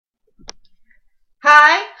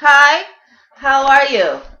Hi. How are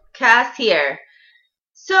you? Cass here.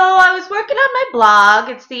 So I was working on my blog.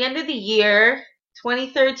 It's the end of the year.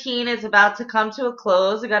 2013 is about to come to a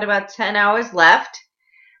close. I got about 10 hours left.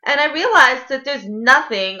 And I realized that there's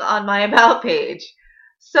nothing on my About page.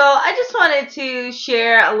 So I just wanted to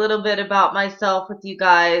share a little bit about myself with you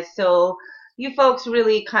guys so you folks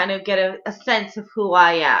really kind of get a sense of who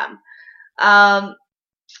I am. Um,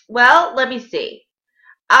 well, let me see.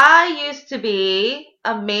 I used to be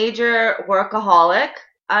a major workaholic.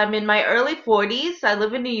 I'm in my early 40s. I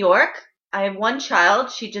live in New York. I have one child.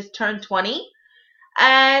 She just turned 20.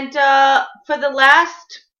 And for the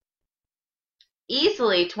last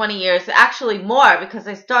easily 20 years, actually more, because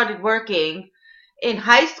I started working in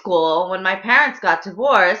high school when my parents got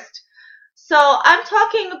divorced. So I'm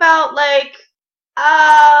talking about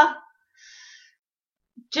uh,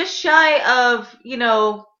 just shy of,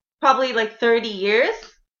 probably like 30 years.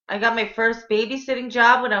 I got my first babysitting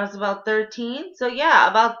job when I was about 13. So yeah,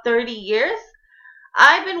 about 30 years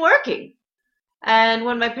I've been working. And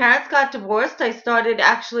when my parents got divorced, I started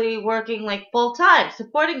actually working like full time,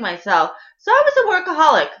 supporting myself. So I was a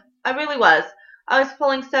workaholic. I really was. I was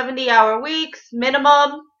pulling 70-hour weeks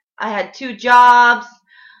minimum. I had two jobs.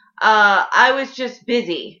 I was just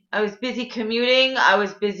busy. I was busy commuting. I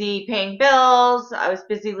was busy paying bills. I was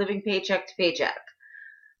busy living paycheck to paycheck.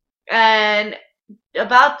 And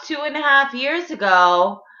about 2.5 years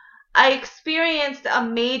ago, I experienced a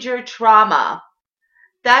major trauma.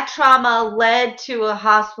 That trauma led to a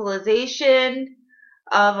hospitalization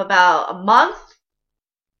of about a month,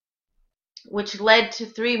 which led to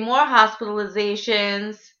three more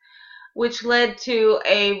hospitalizations, which led to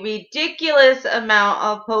a ridiculous amount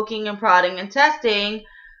of poking and prodding and testing,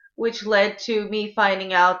 which led to me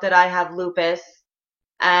finding out that I have lupus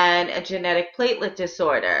and a genetic platelet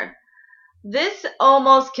disorder. This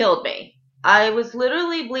almost killed me. I was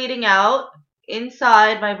literally bleeding out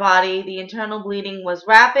inside my body. The internal bleeding was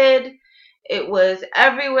rapid. It was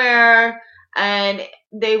everywhere, and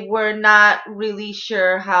they were not really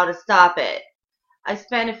sure how to stop it. I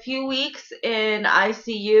spent a few weeks in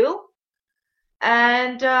ICU,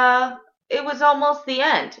 and it was almost the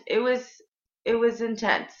end. It was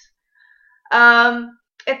intense. Um,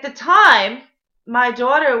 at the time, my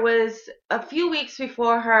daughter was a few weeks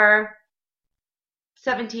before her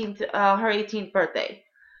 18th birthday.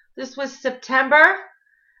 This was September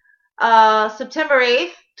 8th,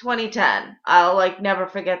 2010. I'll never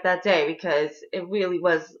forget that day because it really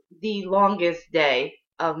was the longest day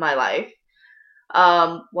of my life.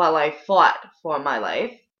 While I fought for my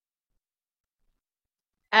life.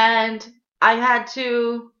 And I had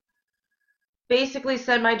to basically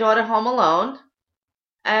send my daughter home alone.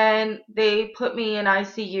 And they put me in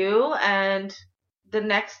ICU, and the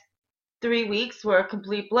next 3 weeks were a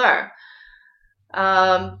complete blur.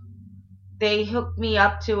 Um, they hooked me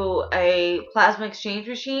up to a plasma exchange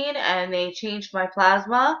machine, and they changed my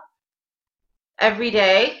plasma every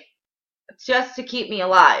day just to keep me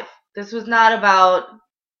alive. This was not about,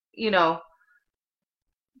 you know,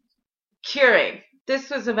 curing.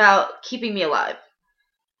 This was about keeping me alive.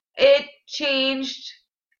 It changed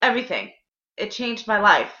everything. It changed my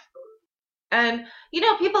life. And,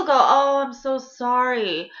 people go, "Oh, I'm so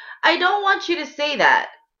sorry." I don't want you to say that,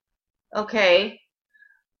 okay?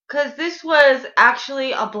 Because this was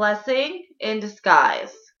actually a blessing in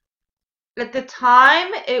disguise. At the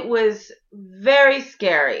time, it was very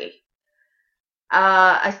scary.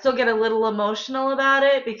 I still get a little emotional about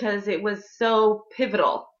it because it was so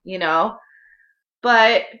pivotal.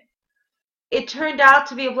 But it turned out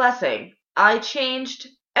to be a blessing. I changed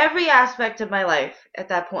every aspect of my life at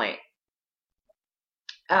that point.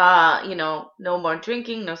 No more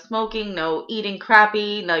drinking, no smoking, no eating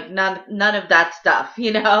crappy, like none of that stuff.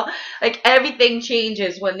 Like everything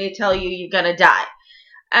changes when they tell you you're gonna die.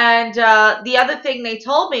 And the other thing they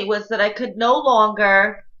told me was that I could no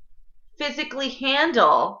longer physically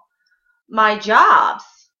handle my jobs.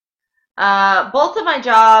 Both of my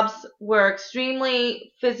jobs were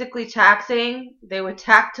extremely physically taxing. They were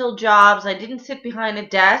tactile jobs. I didn't sit behind a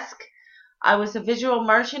desk. I was a visual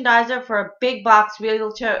merchandiser for a big box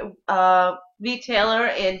retailer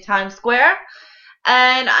in Times Square.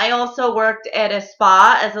 And I also worked at a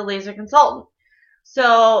spa as a laser consultant.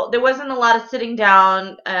 So there wasn't a lot of sitting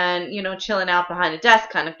down and, chilling out behind a desk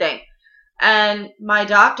kind of thing. And my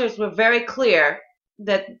doctors were very clear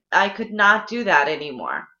that I could not do that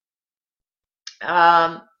anymore.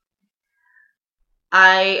 Um,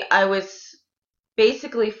 I was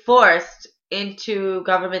basically forced into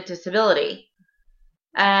government disability.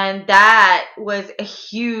 And that was a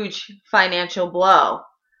huge financial blow.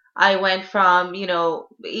 I went from, even though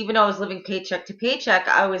I was living paycheck to paycheck,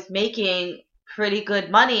 I was making pretty good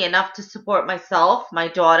money, enough to support myself, my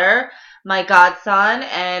daughter, my godson,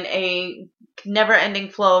 and a never ending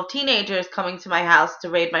flow of teenagers coming to my house to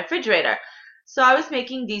raid my refrigerator. So I was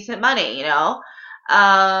making decent money.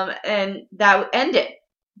 And that ended.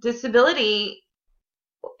 Disability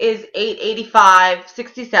is 885,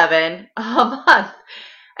 67 a month.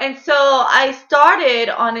 And so I started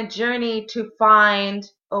on a journey to find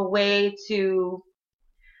a way to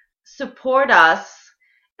support us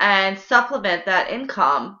and supplement that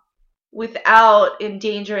income without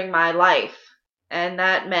endangering my life. And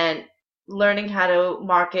that meant learning how to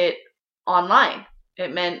market online.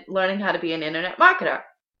 It meant learning how to be an internet marketer.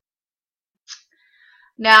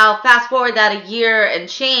 Now, fast forward that a year and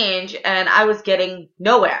change, and I was getting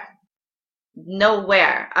nowhere.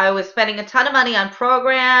 Nowhere. I was spending a ton of money on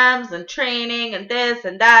programs and training and this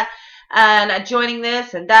and that, and joining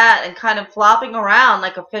this and that, and kind of flopping around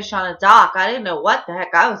like a fish on a dock. I didn't know what the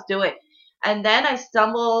heck I was doing. And then I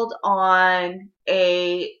stumbled on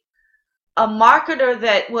a marketer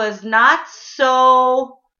that was not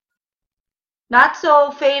so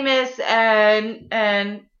famous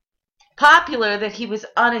and popular, that he was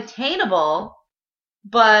unattainable,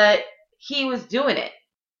 but he was doing it.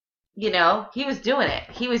 He was doing it.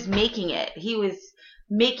 He was making it. He was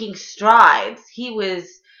making strides. He was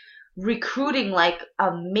recruiting like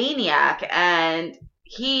a maniac, and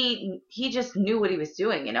he just knew what he was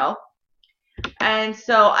doing. And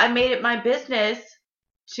so I made it my business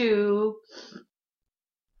to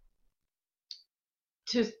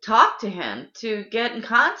talk to him, to get in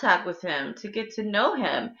contact with him, to get to know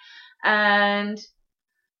him. And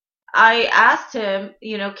I asked him,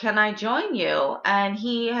 can I join you? And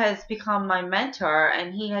he has become my mentor,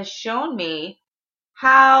 and he has shown me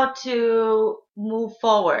how to move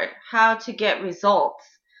forward, how to get results,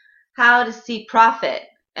 how to see profit.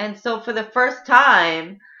 And so for the first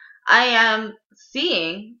time, I am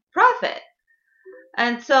seeing profit.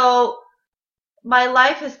 And so my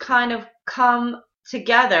life has kind of come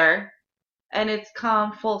together, and it's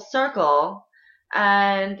come full circle,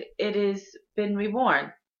 and it has been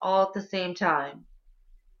reborn all at the same time.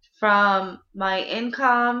 From my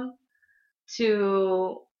income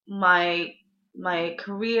to my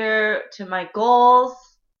career to my goals,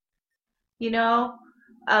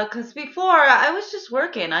 because before I was just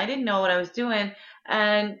working. I didn't know what I was doing,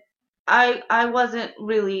 and I wasn't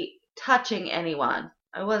really touching anyone.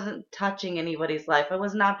 I wasn't touching anybody's life. I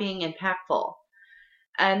was not being impactful.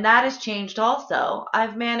 And that has changed also.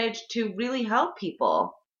 I've managed to really help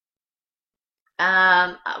people.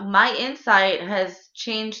 My insight has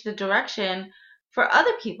changed the direction for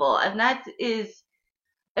other people, and that is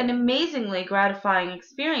an amazingly gratifying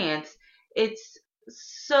experience. It's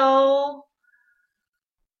so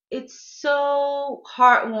it's so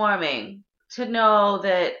heartwarming to know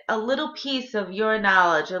that a little piece of your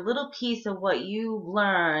knowledge, a little piece of what you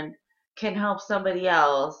learned, can help somebody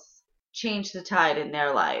else change the tide in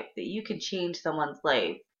their life, that you can change someone's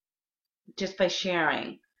life just by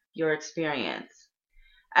sharing your experience.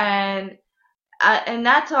 And and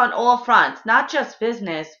that's on all fronts, not just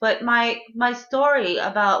business, but my story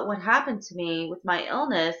about what happened to me with my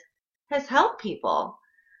illness has helped people.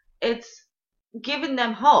 It's given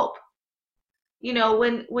them hope.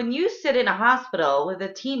 When you sit in a hospital with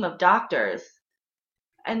a team of doctors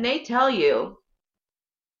and they tell you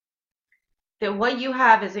that what you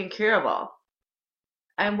have is incurable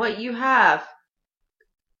and what you have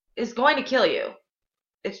is going to kill you,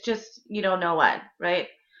 it's just you don't know when, right?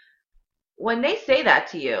 When they say that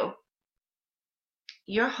to you,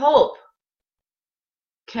 your hope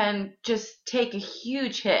can just take a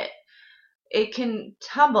huge hit. It can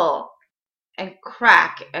tumble and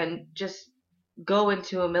crack and just go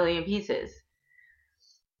into a million pieces.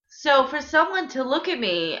 So for someone to look at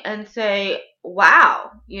me and say, wow,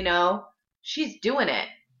 she's doing it.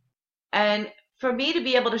 And for me to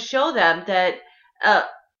be able to show them that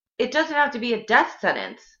it doesn't have to be a death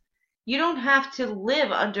sentence. You don't have to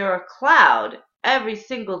live under a cloud every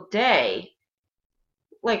single day,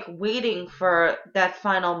 like waiting for that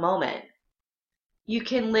final moment. You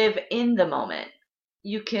can live in the moment.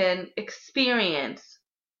 You can experience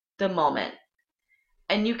the moment.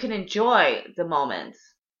 And you can enjoy the moments.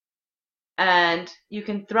 And you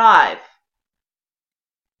can thrive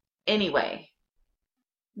anyway.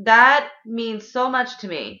 That means so much to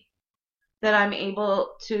me, that I'm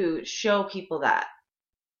able to show people that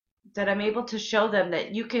I'm able to show them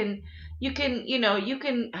that you can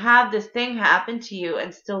have this thing happen to you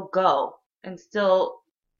and still go and still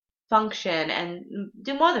function and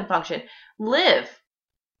do more than function, live.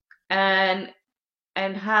 And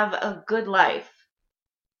and have a good life.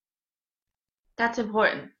 That's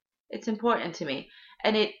important. It's important to me.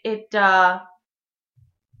 And it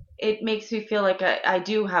makes me feel like I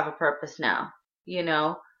do have a purpose now, you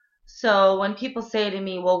know? So when people say to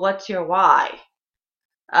me, well, what's your why?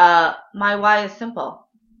 My why is simple.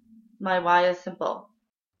 My why is simple.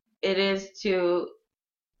 It is to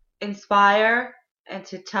inspire and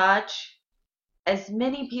to touch as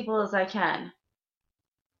many people as I can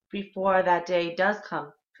before that day does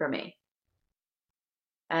come for me.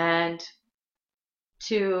 And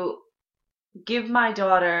to give my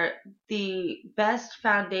daughter the best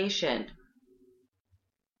foundation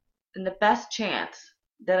and the best chance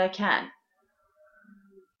that I can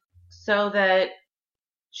so that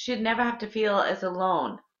she'd never have to feel as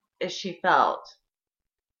alone as she felt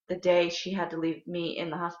the day she had to leave me in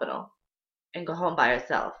the hospital and go home by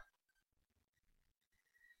herself.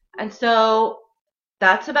 And so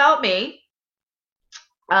that's about me.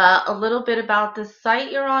 A little bit about the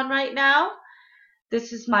site you're on right now.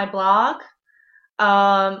 This is my blog.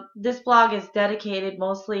 This blog is dedicated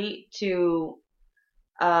mostly to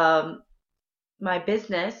my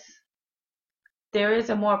business. There is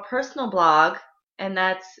a more personal blog, and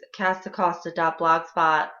that's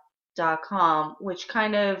decosta.blogspot.com, which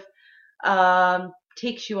kind of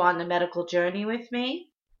takes you on the medical journey with me.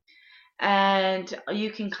 And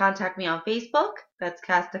you can contact me on Facebook. That's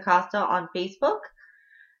Cass Decosta on Facebook.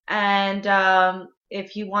 And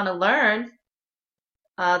if you want to learn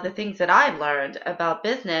the things that I've learned about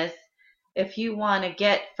business, if you want to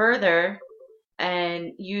get further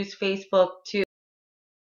and use Facebook to